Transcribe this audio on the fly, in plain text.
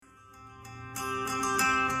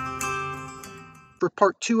For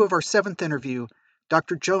part 2 of our 7th interview,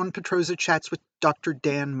 Dr. Joan Petroza chats with Dr.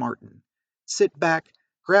 Dan Martin. Sit back,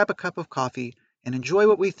 grab a cup of coffee, and enjoy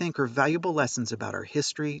what we think are valuable lessons about our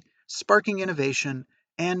history, sparking innovation,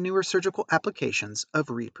 and newer surgical applications of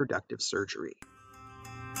reproductive surgery.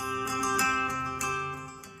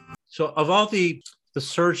 So of all the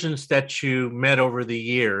surgeons that you met over the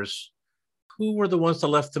years, who were the ones that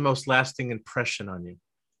left the most lasting impression on you?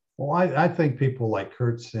 Well, I think people like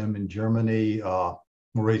Kurt Sim in Germany,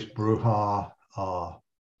 Maurice Bruja,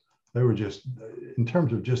 they were just, in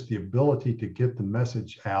terms of just the ability to get the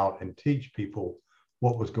message out and teach people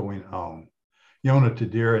what was going on. Yonah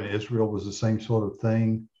Tadir in Israel was the same sort of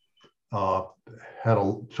thing.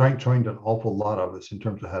 Trained an awful lot of us in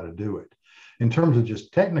terms of how to do it. In terms of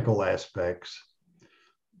just technical aspects,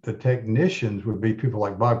 the technicians would be people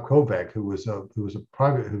like Bob Kovac, who was a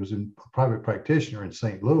private practitioner in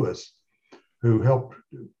St. Louis, who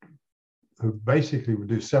basically would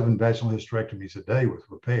do 7 vaginal hysterectomies a day with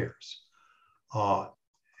repairs.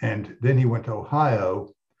 And then he went to Ohio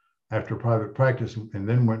after private practice, and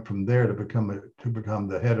then went from there to become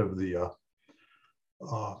the head of the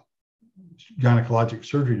gynecologic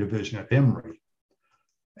surgery division at Emory.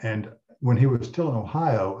 And when he was still in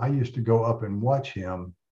Ohio, I used to go up and watch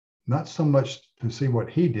him, not so much to see what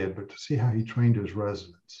he did, but to see how he trained his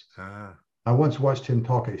residents. I once watched him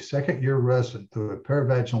talk a second-year resident through a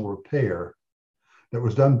perivaginal repair that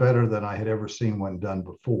was done better than I had ever seen one done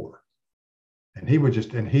before. And he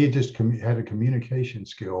had a communication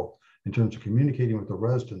skill in terms of communicating with the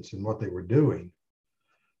residents and what they were doing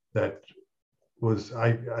that was,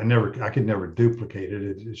 I could never duplicate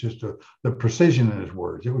it. It's just the precision in his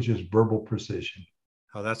words. It was just verbal precision.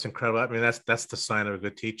 Oh, that's incredible. I mean, that's the sign of a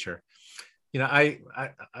good teacher. You know, I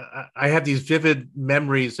have these vivid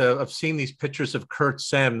memories of seeing these pictures of Kurt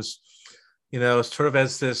Sims, you know, sort of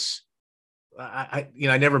as this, I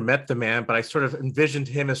never met the man, but I sort of envisioned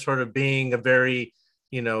him as sort of being a very,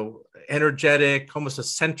 you know, energetic, almost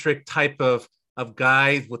eccentric type of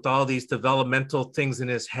guy with all these developmental things in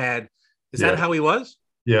his head. Is that how he was?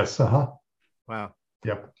 Yes. Wow.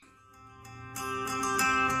 Yep.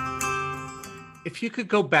 If you could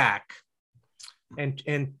go back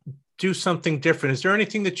and do something different, is there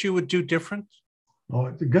anything that you would do different? Well,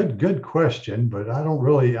 it's a good question, but I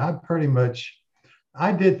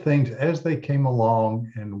did things as they came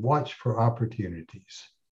along and watched for opportunities.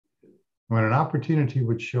 When an opportunity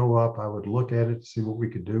would show up, I would look at it, see what we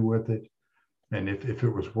could do with it. And if it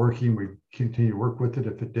was working, we'd continue to work with it.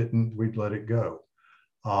 If it didn't, we'd let it go.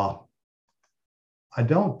 I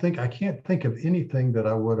can't think of anything that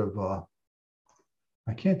I would have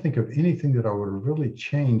really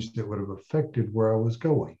changed that would have affected where I was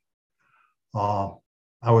going.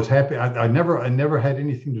 I was happy. I never had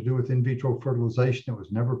anything to do with in vitro fertilization. It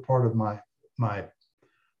was never part of my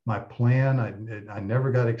plan. I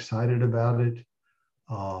never got excited about it.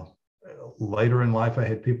 Later in life, I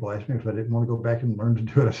had people ask me if I didn't want to go back and learn to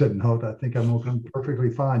do it. I said, no, I think I'm perfectly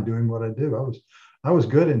fine doing what I do. I was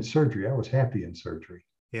good in surgery. I was happy in surgery.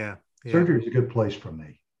 Yeah. Surgery is a good place for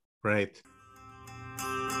me. Right.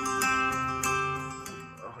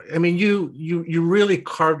 I mean, you really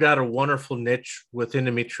carved out a wonderful niche with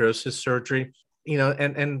endometriosis surgery, you know,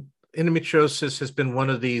 and endometriosis has been one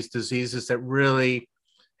of these diseases that really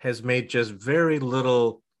has made just very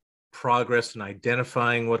little progress in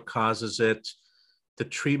identifying what causes it. The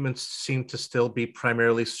treatments seem to still be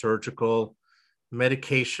primarily surgical.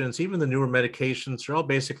 Medications, even the newer medications, are all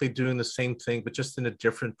basically doing the same thing, but just in a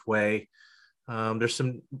different way. There's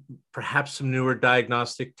perhaps some newer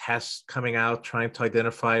diagnostic tests coming out trying to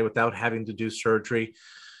identify without having to do surgery.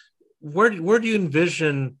 Where do you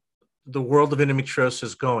envision the world of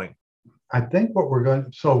endometriosis going? I think what we're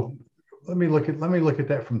going. So let me look at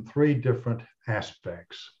that from 3 different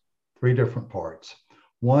aspects, 3 different parts.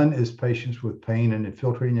 One is patients with pain and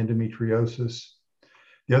infiltrating endometriosis.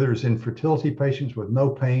 The other is infertility patients with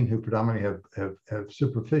no pain who predominantly have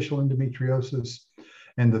superficial endometriosis.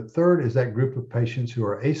 And the third is that group of patients who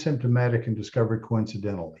are asymptomatic and discovered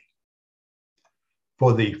coincidentally.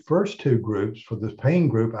 For the first 2 groups, for the pain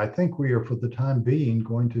group, I think we are, for the time being,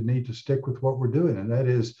 going to need to stick with what we're doing, and that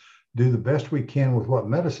is do the best we can with what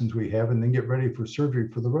medicines we have and then get ready for surgery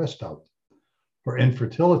for the rest of them. For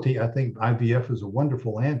infertility, I think IVF is a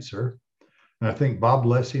wonderful answer. And I think Bob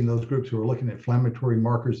Lessie and those groups who are looking at inflammatory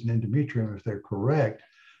markers in endometrium, if they're correct,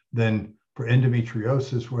 then for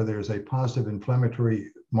endometriosis, where there's a positive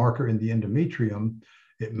inflammatory marker in the endometrium,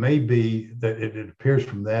 it may be that it appears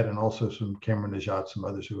from that, and also some Cameron Najat, some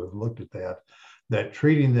others who have looked at that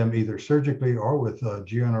treating them either surgically or with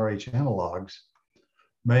GnRH analogs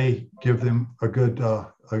may give them a good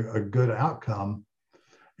outcome.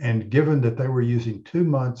 And given that they were using 2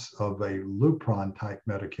 months of a Lupron type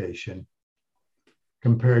medication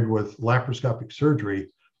compared with laparoscopic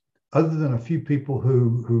surgery, other than a few people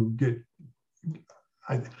who get,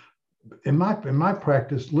 in my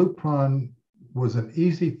practice, Lupron was an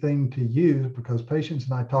easy thing to use because patients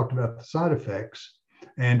and I talked about the side effects.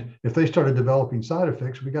 And if they started developing side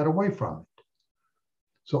effects, we got away from it.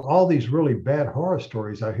 So all these really bad horror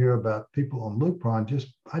stories I hear about people on Lupron,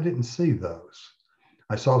 I didn't see those.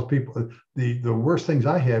 I saw people, the worst things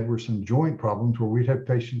I had were some joint problems where we'd have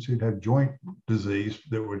patients who'd have joint disease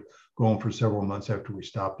that would go on for several months after we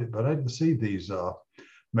stopped it. But I didn't see these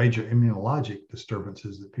major immunologic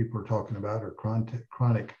disturbances that people are talking about or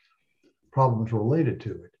chronic problems related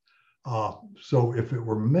to it. So if it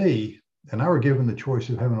were me, and I were given the choice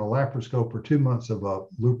of having a laparoscope or 2 months of a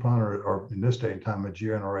Lupron or in this day and time, a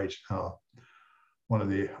GnRH, one of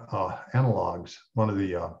the analogs, one of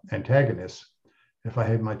the antagonists, if I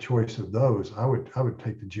had my choice of those, I would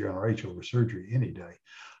take the GnRH over surgery any day.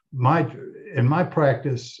 In my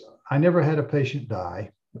practice, I never had a patient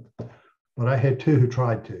die, but I had 2 who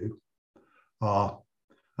tried to.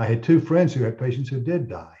 I had 2 friends who had patients who did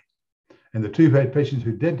die. And the 2 who had patients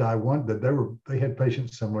who did die, they had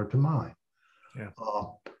patients similar to mine. Yeah.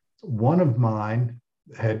 One of mine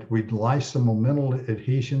we'd lysosomal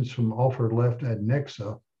adhesions from off her left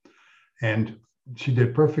adnexa, and she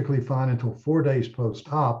did perfectly fine until 4 days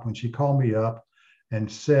post-op when she called me up and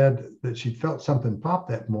said that she felt something pop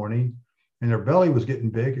that morning and her belly was getting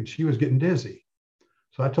big and she was getting dizzy.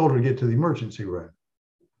 So I told her to get to the emergency room.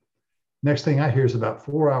 Next thing I hear is about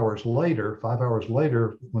 5 hours later,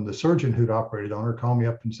 when the surgeon who'd operated on her called me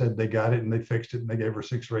up and said they got it and they fixed it and they gave her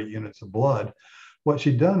 6 or 8 units of blood. What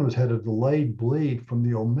she'd done was had a delayed bleed from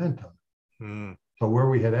the omentum. So where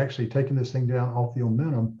we had actually taken this thing down off the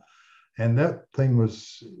omentum, and that thing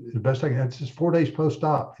was the best thing. It's just 4 days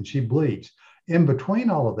post-op and she bleeds. In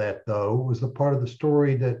between all of that, though, was the part of the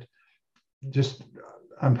story that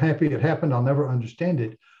I'm happy it happened. I'll never understand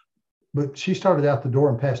it. But she started out the door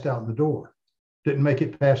and passed out in the door. Didn't make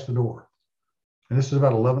it past the door. And this is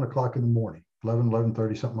about 11 o'clock in the morning,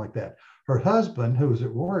 11:30, something like that. Her husband, who was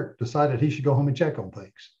at work, decided he should go home and check on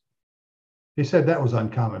things. He said that was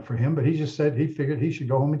uncommon for him, but he just said he figured he should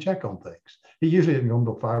go home and check on things. He usually didn't go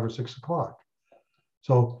until 5 or 6 o'clock.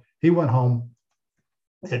 So he went home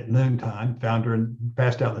at noontime, found her and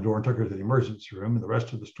passed out the door and took her to the emergency room. And the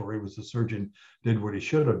rest of the story was the surgeon did what he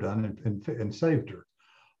should have done and saved her.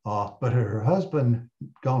 But her husband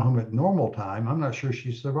gone home at normal time, I'm not sure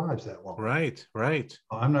she survives that long. Right.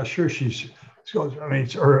 I'm not sure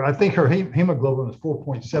I think her hemoglobin was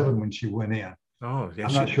 4.7 when she went in. Oh, yes.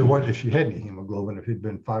 I'm not sure if she had any hemoglobin, if it'd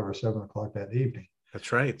been 5 or 7 o'clock that evening.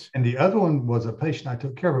 That's right. And the other one was a patient I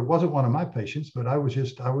took care of. It wasn't one of my patients, but I was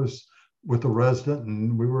with a resident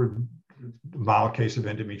and we were a mild case of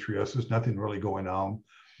endometriosis, nothing really going on.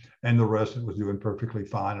 And the resident was doing perfectly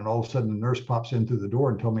fine. And all of a sudden, the nurse pops in through the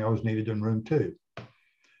door and told me I was needed in room 2.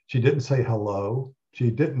 She didn't say hello. She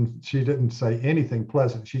didn't say anything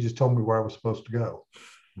pleasant. She just told me where I was supposed to go.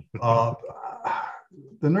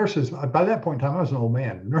 The nurses, by that point in time, I was an old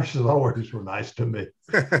man. The nurses always were nice to me.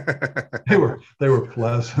 They were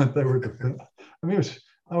pleasant.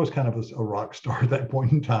 I was kind of a rock star at that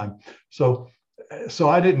point in time. So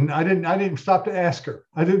I didn't stop to ask her.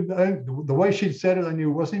 The way she said it, I knew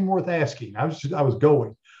it wasn't even worth asking. I was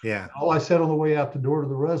going. Yeah. All I said on the way out the door to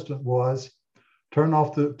the resident was, turn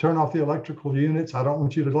off the electrical units. I don't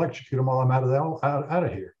want you to electrocute them while I'm out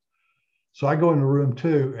of here. So I go into room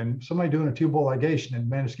 2 and somebody doing a tubal ligation and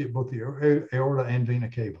managed to get both the aorta and vena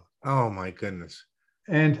cava. Oh my goodness.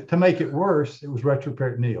 And to make it worse, it was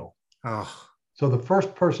retroperitoneal. Oh. So the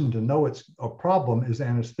first person to know it's a problem is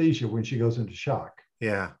anesthesia when she goes into shock.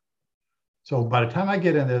 Yeah. So by the time I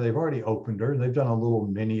get in there, they've already opened her. They've done a little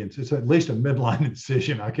mini incision, it's at least a midline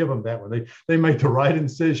incision. I give them that one. They made the right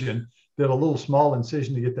incision, did a little small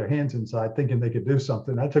incision to get their hands inside, thinking they could do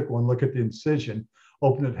something. I took one look at the incision,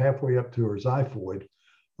 opened it halfway up to her xiphoid,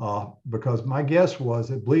 because my guess was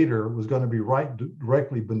that bleeder was going to be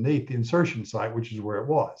directly beneath the insertion site, which is where it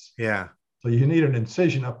was. Yeah. So you need an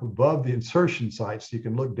incision up above the insertion site so you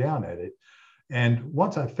can look down at it. And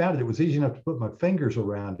once I found it, it was easy enough to put my fingers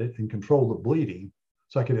around it and control the bleeding.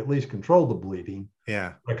 So I could at least control the bleeding.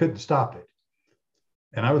 Yeah. I couldn't stop it.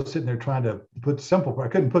 And I was sitting there trying to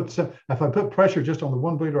if I put pressure just on the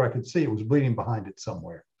one bleeder I could see, it was bleeding behind it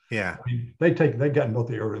somewhere. Yeah. I mean, they got both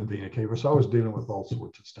the aorta and vena cava. So I was dealing with all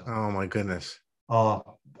sorts of stuff. Oh my goodness. I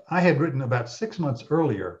had written about 6 months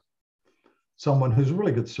earlier, someone who's a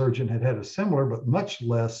really good surgeon had a similar, but much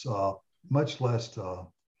less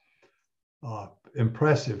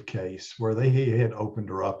impressive case where he had opened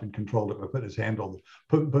her up and controlled it by putting his hand on,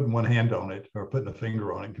 putting one hand on it or putting a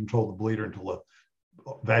finger on it and controlled the bleeder until a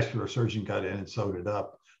vascular surgeon got in and sewed it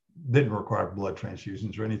up. Didn't require blood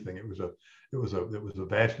transfusions or anything. It was a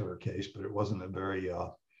vascular case, but it wasn't a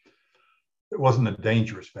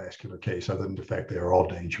dangerous vascular case, other than the fact they are all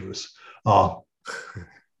dangerous.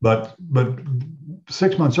 But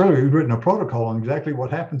 6 months earlier, we'd written a protocol on exactly what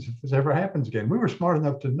happens if this ever happens again. We were smart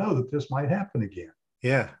enough to know that this might happen again.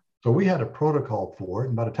 Yeah. So we had a protocol for it.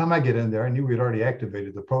 And by the time I get in there, I knew we'd already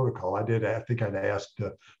activated the protocol. I think I'd asked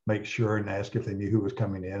to make sure and ask if they knew who was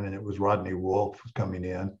coming in. And it was Rodney Wolf was coming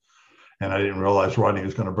in. And I didn't realize Rodney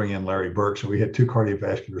was going to bring in Larry Burke. So we had 2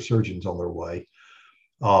 cardiovascular surgeons on their way.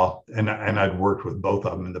 And I'd worked with both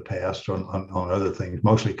of them in the past on other things,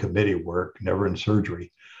 mostly committee work, never in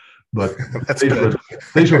surgery. But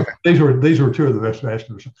these were 2 of the best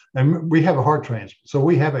vascular. And we have a heart transplant. So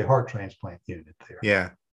we have a heart transplant unit there.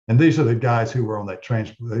 Yeah. And these are the guys who were on that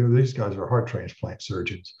transplant. These guys are heart transplant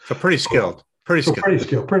surgeons. So pretty skilled. Pretty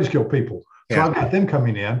skilled people. So Yeah. I've got them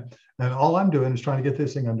coming in, and all I'm doing is trying to get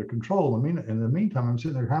this thing under control. I mean, in the meantime, I'm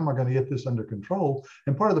sitting there, how am I going to get this under control?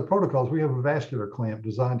 And part of the protocol is we have a vascular clamp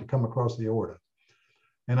designed to come across the aorta.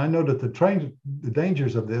 And I know that the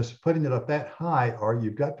dangers of this, putting it up that high, are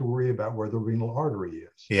you've got to worry about where the renal artery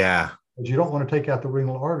is. Yeah. But you don't want to take out the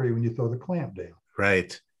renal artery when you throw the clamp down.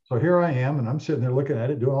 Right. So here I am, and I'm sitting there looking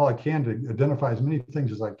at it, doing all I can to identify as many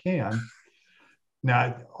things as I can.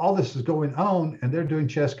 Now, all this is going on, and they're doing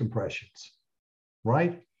chest compressions,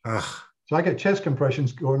 right? Ugh. So I get chest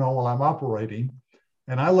compressions going on while I'm operating.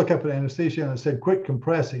 And I look up at anesthesia and I said, quit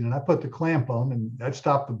compressing. And I put the clamp on, and that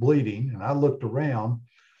stopped the bleeding. And I looked around.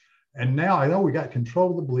 And now I know we got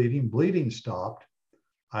control of the bleeding. Bleeding stopped.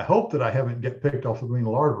 I hope that I haven't get picked off the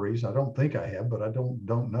renal arteries. I don't think I have, but I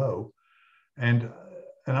don't know. And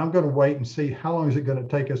I'm going to wait and see how long is it going to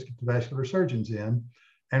take us to get the vascular surgeons in.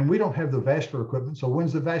 And we don't have the vascular equipment. So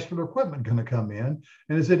when's the vascular equipment going to come in?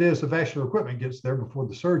 And as it is, the vascular equipment gets there before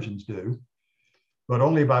the surgeons do, but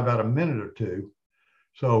only by about a minute or 2.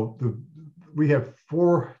 So we have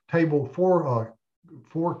 4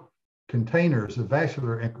 containers of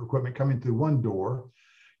vascular equipment coming through one door.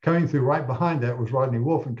 Coming through right behind that was Rodney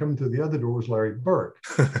Wolf, and coming through the other door was Larry Burke.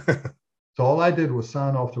 So all I did was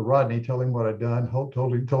sign off to Rodney, tell him what I'd done, told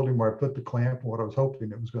him where I put the clamp and what I was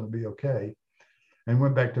hoping it was going to be okay, and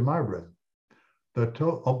went back to my room.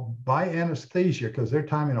 By anesthesia, because they're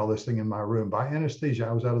timing all this thing in my room, by anesthesia,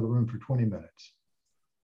 I was out of the room for 20 minutes.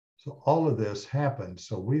 So all of this happened.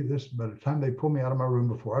 So by the time they pulled me out of my room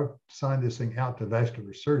before I signed this thing out to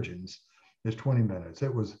vascular surgeons, is 20 minutes.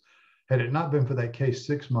 Had it not been for that case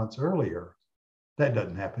 6 months earlier, that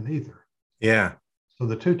doesn't happen either. Yeah. So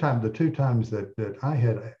the two times that I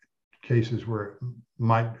had cases where it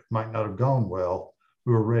might not have gone well,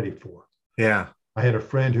 we were ready for. Yeah. I had a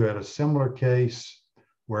friend who had a similar case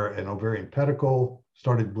where an ovarian pedicle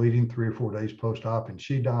started bleeding 3 or 4 days post-op, and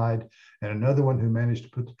she died. And another one who managed to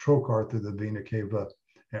put the trocar through the vena cava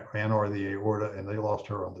and/or the aorta, and they lost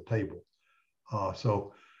her on the table.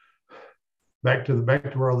 So back to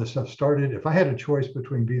where all this stuff started. If I had a choice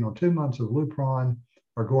between being on 2 months of Lupron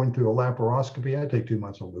or going through a laparoscopy, I'd take 2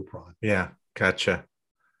 months of Lupron. Yeah. Gotcha.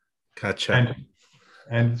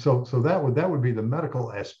 And so that would be the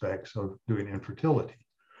medical aspects of doing infertility.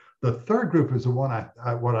 The third group is the one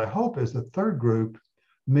what I hope is the third group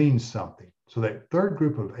means something. So that third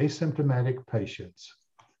group of asymptomatic patients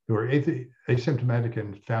who are asymptomatic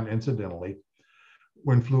and found incidentally,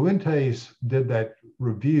 when Fluentes did that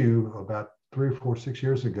review about 3 or 4, 6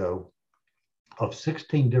 years ago of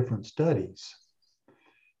 16 different studies,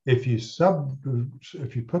 if you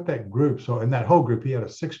put that group, so in that whole group, he had a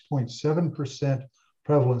 6.7%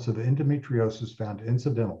 prevalence of endometriosis found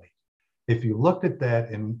incidentally. If you looked at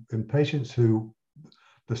that in patients who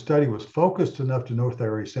the study was focused enough to know if they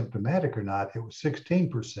were asymptomatic or not, it was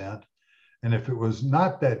 16%. And if it was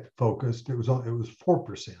not that focused, it was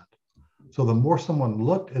 4%. So the more someone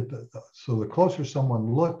looked at the closer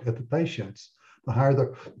someone looked at the patients, the higher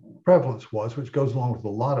the prevalence was, which goes along with a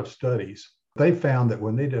lot of studies. They found that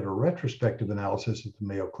when they did a retrospective analysis at the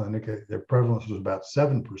Mayo Clinic, their prevalence was about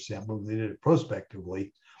 7%, but when they did it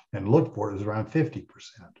prospectively and looked for it, it was around 50%.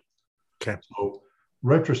 Okay. So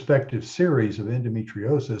retrospective series of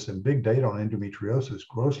endometriosis and big data on endometriosis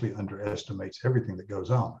grossly underestimates everything that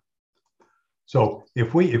goes on. So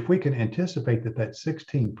if we can anticipate that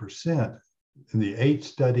 16% in the 8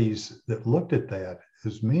 studies that looked at that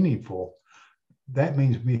is meaningful, that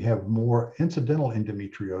means we have more incidental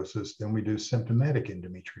endometriosis than we do symptomatic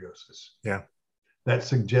endometriosis. Yeah. That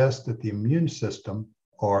suggests that the immune system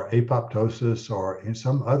or apoptosis or in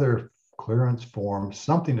some other clearance forms.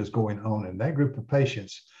 Something is going on in that group of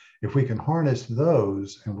patients. If we can harness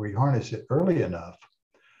those and we harness it early enough,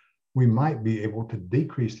 we might be able to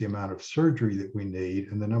decrease the amount of surgery that we need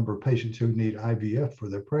and the number of patients who need IVF for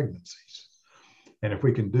their pregnancies. And if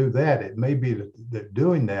we can do that, it may be that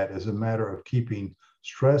doing that is a matter of keeping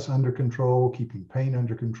stress under control, keeping pain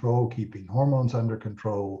under control, keeping hormones under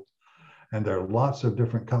control. And there are lots of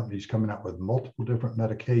different companies coming out with multiple different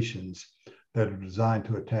medications that are designed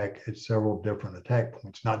to attack at several different attack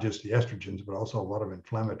points, not just the estrogens, but also a lot of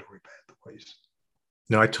inflammatory pathways.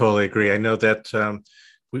 No, I totally agree. I know that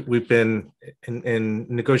we've been in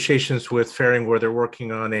negotiations with Ferring where they're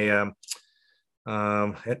working on a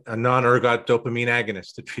non-ergot dopamine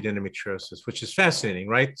agonist to treat endometriosis, which is fascinating,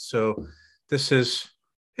 right? So this is,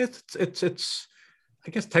 it's I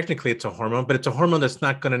guess technically it's a hormone, but it's a hormone that's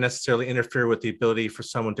not going to necessarily interfere with the ability for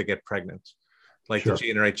someone to get pregnant, like the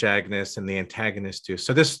GnRH agonist and the antagonist do.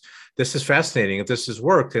 So this is fascinating. If this has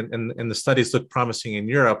worked and the studies look promising in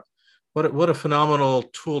Europe, what a phenomenal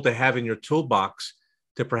tool to have in your toolbox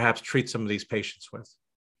to perhaps treat some of these patients with.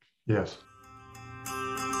 Yes.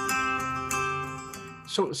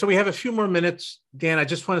 So we have a few more minutes, Dan. I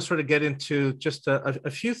just want to sort of get into just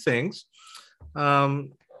a few things.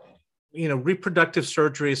 Reproductive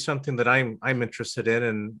surgery is something that I'm interested in,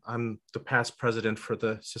 and I'm the past president for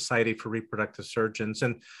the Society for Reproductive Surgeons.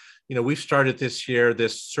 And, we've started this year,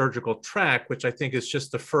 this surgical track, which I think is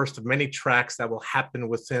just the first of many tracks that will happen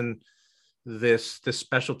within this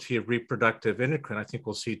specialty of reproductive endocrine. I think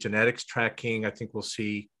we'll see genetics tracking. I think we'll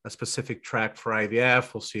see a specific track for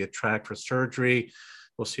IVF. We'll see a track for surgery.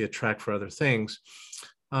 We'll see a track for other things.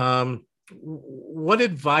 What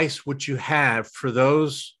advice would you have for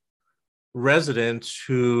those residents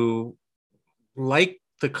who like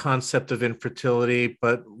the concept of infertility,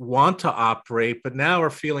 but want to operate, but now are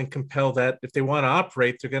feeling compelled that if they want to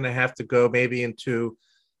operate, they're going to have to go maybe into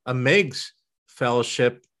a MIGS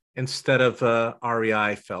fellowship instead of a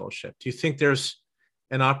REI fellowship? Do you think there's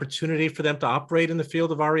an opportunity for them to operate in the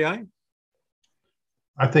field of REI?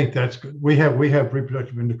 I think that's good. We have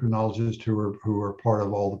reproductive endocrinologists who are part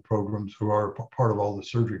of all the programs, who are part of all the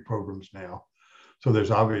surgery programs now. So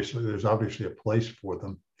there's obviously a place for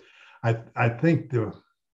them. I think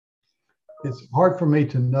it's hard for me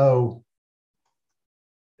to know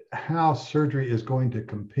how surgery is going to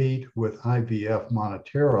compete with IVF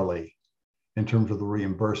monetarily in terms of the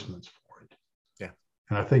reimbursements for it. Yeah.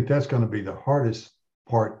 And I think that's going to be the hardest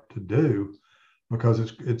part to do, because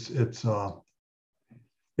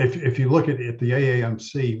if you look at the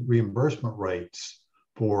AAMC reimbursement rates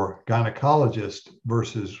for gynecologists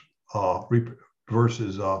versus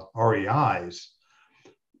REIs,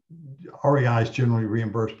 REIs generally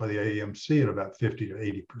reimbursed by the AAMC at about 50 to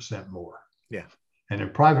 80% more. Yeah. And in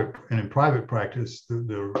private practice,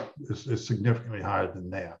 it's significantly higher than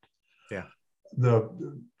that. Yeah.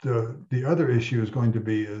 The other issue is going to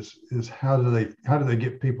be is how do they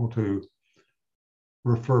get people to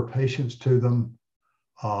refer patients to them?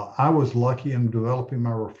 I was lucky in developing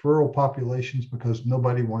my referral populations because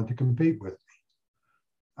nobody wanted to compete with me.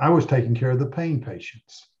 I was taking care of the pain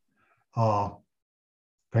patients.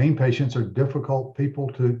 Pain patients are difficult people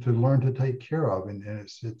to learn to take care of, and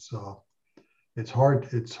it's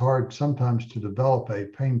hard sometimes to develop a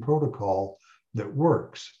pain protocol that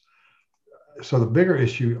works. So the bigger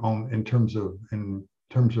issue in terms of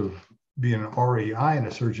being an REI and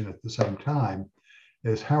a surgeon at the same time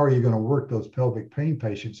is how are you going to work those pelvic pain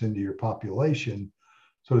patients into your population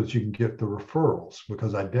so that you can get the referrals?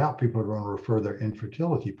 Because I doubt people are going to refer their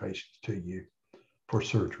infertility patients to you for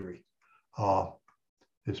surgery.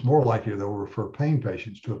 It's more likely they'll refer pain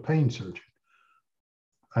patients to a pain surgeon.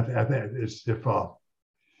 I think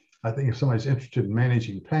if somebody's interested in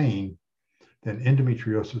managing pain, then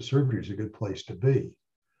endometriosis surgery is a good place to be.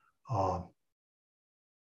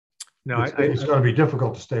 It's going to be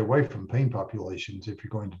difficult to stay away from pain populations if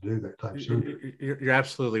you're going to do that type of surgery. You're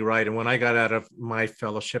absolutely right. And when I got out of my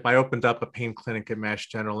fellowship, I opened up a pain clinic at Mass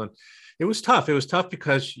General, and it was tough. It was tough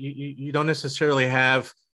because you don't necessarily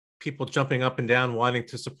have people jumping up and down wanting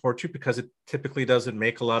to support you because it typically doesn't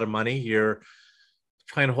make a lot of money. You're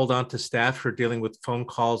trying to hold on to staff who are dealing with phone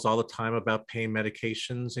calls all the time about pain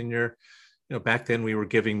medications, and back then we were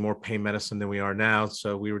giving more pain medicine than we are now.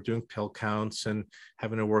 So we were doing pill counts and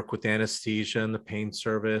having to work with anesthesia and the pain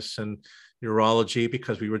service and urology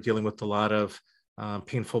because we were dealing with a lot of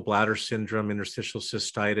painful bladder syndrome, interstitial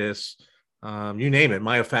cystitis, you name it,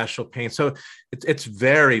 myofascial pain. So it's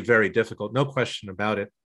very, very difficult, no question about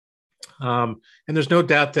it. And there's no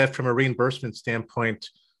doubt that from a reimbursement standpoint,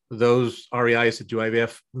 those REIs that do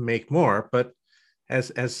IVF make more. But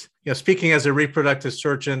as speaking as a reproductive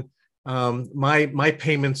surgeon, my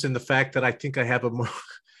payments in the fact that I think I have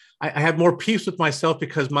I have more peace with myself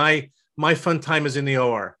because my fun time is in the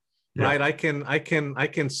OR, right? Yeah. I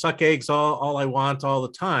can suck eggs all I want all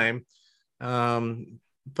the time,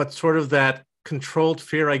 but sort of that controlled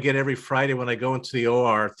fear I get every Friday when I go into the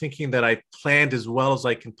OR, thinking that I planned as well as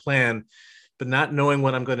I can plan, but not knowing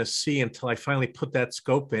what I'm going to see until I finally put that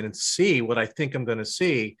scope in and see what I think I'm going to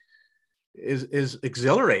see is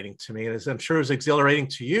exhilarating to me. And as I'm sure is exhilarating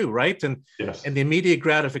to you, right? Yes. And the immediate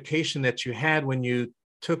gratification that you had when you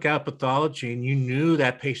took out pathology and you knew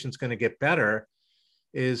that patient's going to get better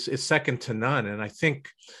is second to none. And I think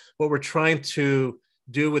what we're trying to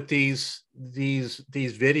do with these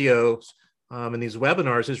videos and these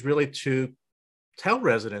webinars is really to tell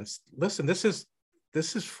residents, listen, this is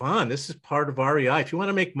fun. This is part of REI. If you want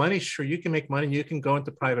to make money, sure, you can make money. You can go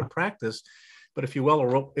into private practice. But if you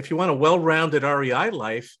want a well-rounded REI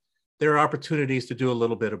life, there are opportunities to do a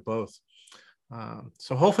little bit of both.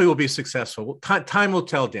 So hopefully we'll be successful. Time will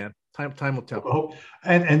tell, Dan. Time will tell. Oh,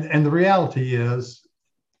 and the reality is,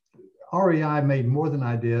 REI made more than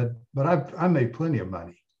I did, but I made plenty of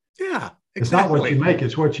money. Yeah, exactly. It's not what you make;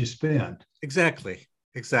 it's what you spend. Exactly.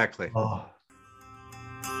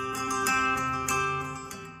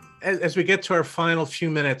 As we get to our final few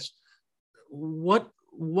minutes, what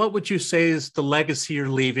would you say is the legacy you're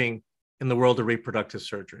leaving in the world of reproductive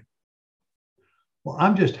surgery? Well,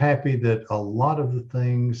 I'm just happy that a lot of the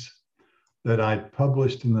things that I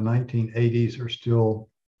published in the 1980s are still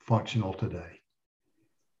functional today.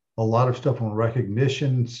 A lot of stuff on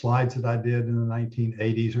recognition, slides that I did in the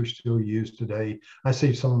 1980s are still used today. I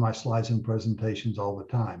see some of my slides in presentations all the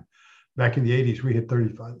time. Back in the 80s, we had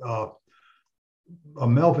 35.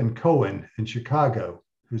 Melvin Cohen in Chicago,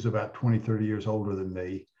 who's about 20, 30 years older than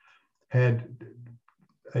me, had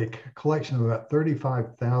a collection of about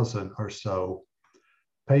 35,000 or so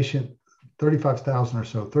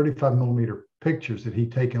 35 millimeter pictures that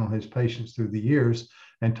he'd taken on his patients through the years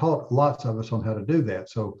and taught lots of us on how to do that.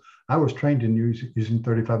 So I was trained in using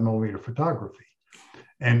 35 millimeter photography.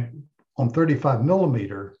 And on 35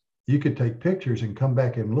 millimeter, you could take pictures and come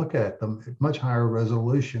back and look at them at much higher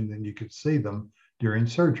resolution than you could see them during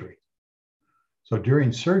surgery. So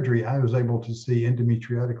during surgery, I was able to see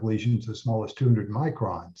endometriotic lesions as small as 200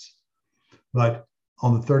 microns. But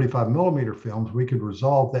on the 35 millimeter films, we could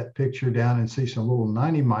resolve that picture down and see some little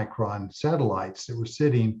 90 micron satellites that were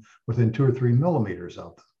sitting within 2 or 3 millimeters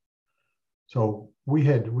of them. So we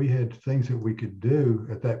had things that we could do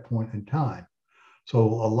at that point in time. So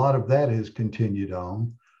a lot of that has continued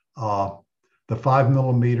on. The 5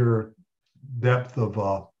 millimeter depth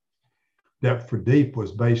for deep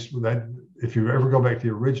was based with that. If you ever go back to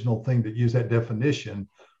the original thing that used that definition,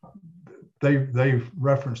 they've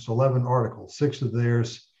referenced 11 articles, 6 of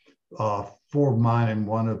theirs, 4 of mine, and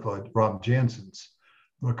 1 of Rob Jensen's,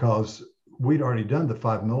 because we'd already done the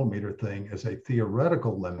 5 millimeter thing as a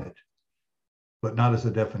theoretical limit, but not as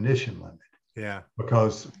a definition limit. Yeah.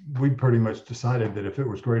 Because we pretty much decided that if it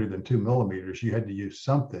was greater than 2 millimeters, you had to use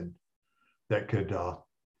something that could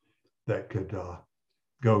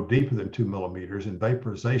go deeper than 2 millimeters, and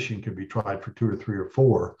vaporization could be tried for 2 or 3 or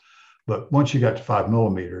 4. But once you got to 5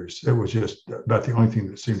 millimeters, it was just about the only thing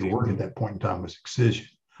that seemed to work at that point in time was excision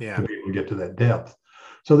to be able to get to that depth.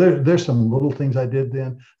 So there's some little things I did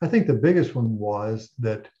then. I think the biggest one was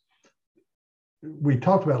that we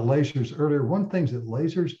talked about lasers earlier. One thing that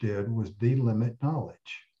lasers did was delimit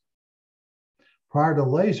knowledge. Prior to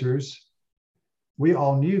lasers, we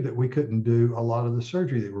all knew that we couldn't do a lot of the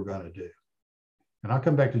surgery that we're going to do. And I'll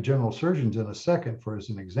come back to general surgeons in a second as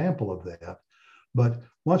an example of that. But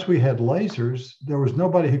once we had lasers, there was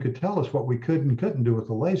nobody who could tell us what we could and couldn't do with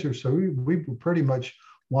the laser. So we were pretty much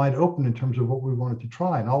wide open in terms of what we wanted to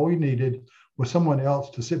try. And all we needed was someone else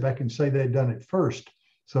to sit back and say they'd done it first,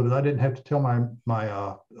 so that I didn't have to tell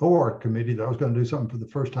my OR committee that I was going to do something for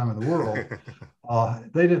the first time in the world.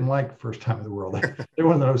 They didn't like the first time in the world. They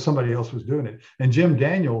wanted to know somebody else was doing it. And Jim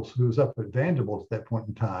Daniels, who was up at Vanderbilt at that point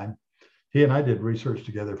in time, he and I did research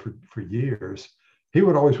together for years. He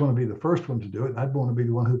would always want to be the first one to do it, and I'd want to be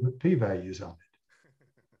the one who put p-values on it.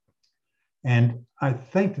 And I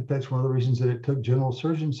think that that's one of the reasons that it took general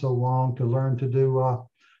surgeons so long to learn to do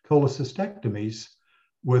cholecystectomies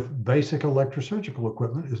with basic electrosurgical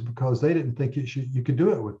equipment, is because they didn't think you could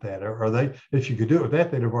do it with that, or if you could do it with that,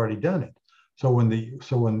 they'd have already done it. So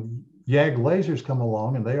when YAG lasers come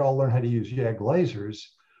along and they all learn how to use YAG lasers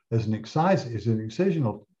as an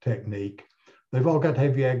excisional technique, they've all got to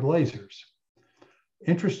have YAG lasers.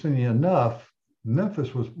 Interestingly enough,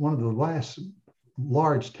 Memphis was one of the last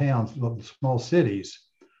large towns, small cities,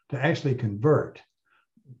 to actually convert.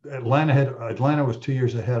 Atlanta was 2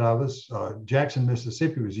 years ahead of us. Jackson,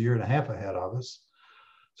 Mississippi was a year and a half ahead of us.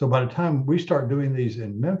 So by the time we start doing these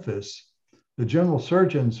in Memphis, the general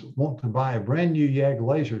surgeons want to buy a brand new YAG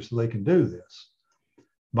laser so they can do this.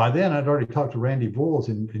 By then, I'd already talked to Randy Voyles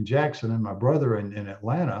in Jackson and my brother in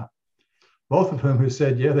Atlanta, both of whom who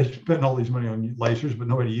said, yeah, they spent all these money on lasers, but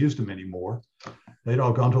nobody used them anymore. They'd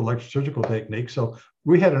all gone to electrosurgical techniques. So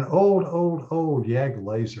we had an old YAG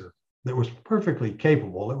laser that was perfectly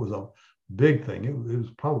capable. It was a big thing. It was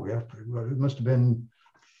probably, it must have been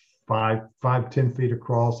 10 feet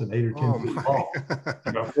across and 8 or 10 feet tall,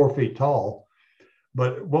 about 4 feet tall.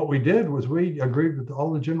 But what we did was we agreed with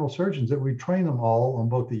all the general surgeons that we train them all on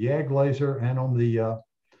both the YAG laser and on the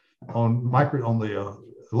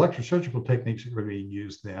electrosurgical techniques that were being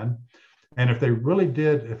used then. And if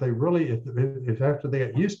after they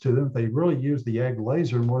got used to them, if they really used the YAG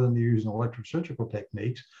laser more than they're using electrosurgical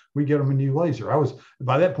techniques, we get them a new laser.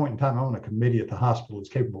 By that point in time, I'm on a committee at the hospital that's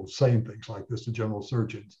capable of saying things like this to general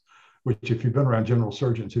surgeons, which if you've been around general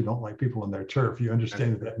surgeons who don't like people in their turf, you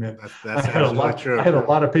understand that meant I had a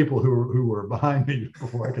lot of people who were behind me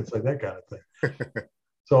before I could say that kind of thing.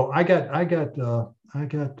 So I got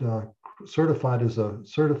certified as a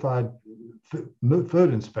certified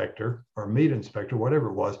food inspector or meat inspector, whatever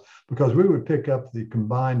it was, because we would pick up the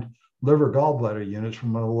combined liver gallbladder units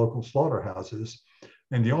from one of the local slaughterhouses.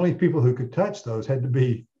 And the only people who could touch those had to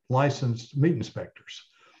be licensed meat inspectors.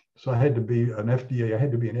 So I had to be an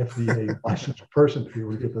FDA licensed person to be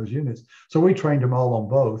able to get those units. So we trained them all on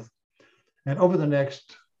both. And over the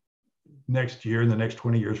next year and the next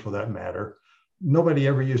 20 years for that matter, nobody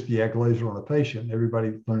ever used the YAG laser on a patient.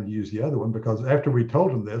 Everybody learned to use the other one, because after we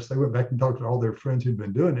told them this, they went back and talked to all their friends who'd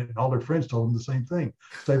been doing it, and all their friends told them the same thing.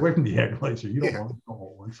 Stay away from the YAG laser. You don't want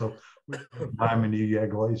one. So we buy them a new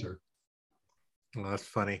YAG laser. Well, that's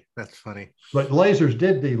funny. That's funny. But lasers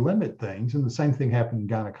did delimit things, and the same thing happened in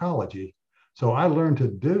gynecology. So I learned to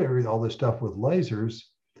do all this stuff with lasers.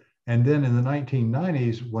 And then in the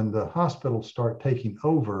 1990s, when the hospitals start taking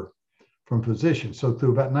over from physicians. So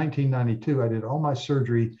through about 1992, I did all my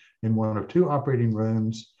surgery in one of 2 operating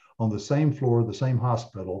rooms on the same floor, the same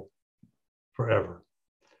hospital forever.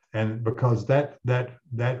 And because that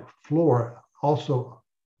floor also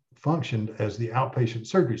functioned as the outpatient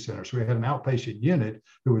surgery center. So we had an outpatient unit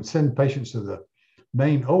who would send patients to the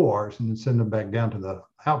main ORs and then send them back down to the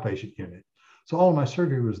outpatient unit. So all of my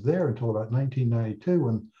surgery was there until about 1992,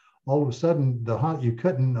 when all of a sudden you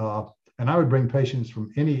couldn't, and I would bring patients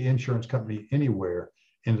from any insurance company anywhere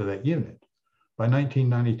into that unit. By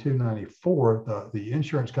 1992-94, the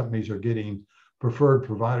insurance companies are getting preferred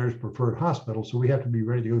providers, preferred hospitals. So we have to be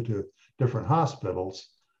ready to go to different hospitals,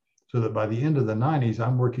 so that by the end of the 90s,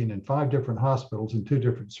 I'm working in 5 different hospitals and 2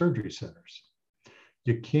 different surgery centers.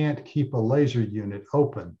 You can't keep a laser unit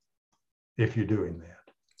open if you're doing that.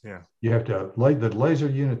 Yeah. You have to, the laser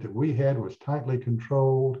unit that we had was tightly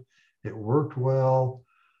controlled. It worked well.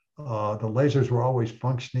 The lasers were always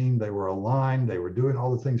functioning. They were aligned. They were doing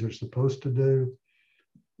all the things they're supposed to do.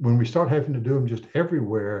 When we start having to do them just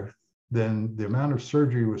everywhere, then the amount of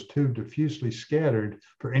surgery was too diffusely scattered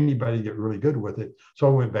for anybody to get really good with it. So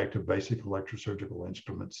I went back to basic electrosurgical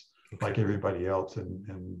instruments like everybody else,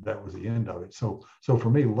 and that was the end of it. So for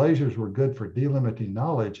me, lasers were good for delimiting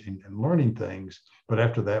knowledge and learning things, but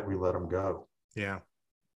after that, we let them go. Yeah.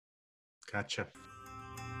 Gotcha.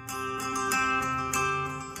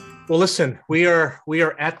 Well, listen, we are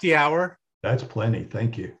at the hour. That's plenty.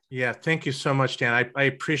 Thank you. Yeah. Thank you so much, Dan. I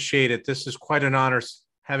appreciate it. This is quite an honor,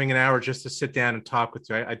 having an hour just to sit down and talk with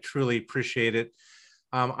you. I truly appreciate it.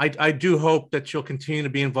 I do hope that you'll continue to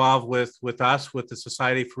be involved with us, with the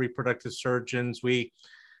Society for Reproductive Surgeons. We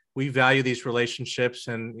value these relationships,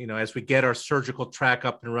 and as we get our surgical track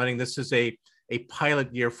up and running, this is a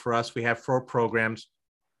pilot year for us. We have 4 programs.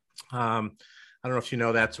 I don't know if you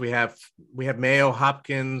know that. So we have Mayo,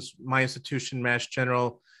 Hopkins, my institution, Mass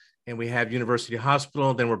General, and we have University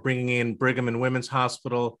Hospital. Then we're bringing in Brigham and Women's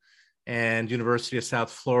Hospital and University of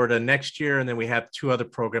South Florida next year. And then we have 2 other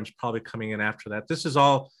programs probably coming in after that. This is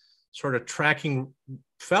all sort of tracking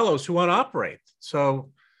fellows who want to operate. So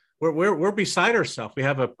we're beside ourselves. We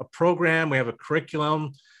have a program, we have a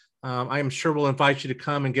curriculum. I am sure we'll invite you to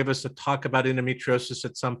come and give us a talk about endometriosis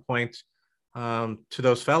at some point to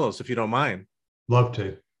those fellows, if you don't mind. Love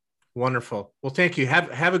to. Wonderful. Well, thank you.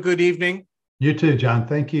 Have a good evening. You too, John.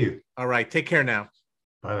 Thank you. All right. Take care now.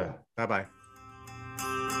 Bye. Bye-bye.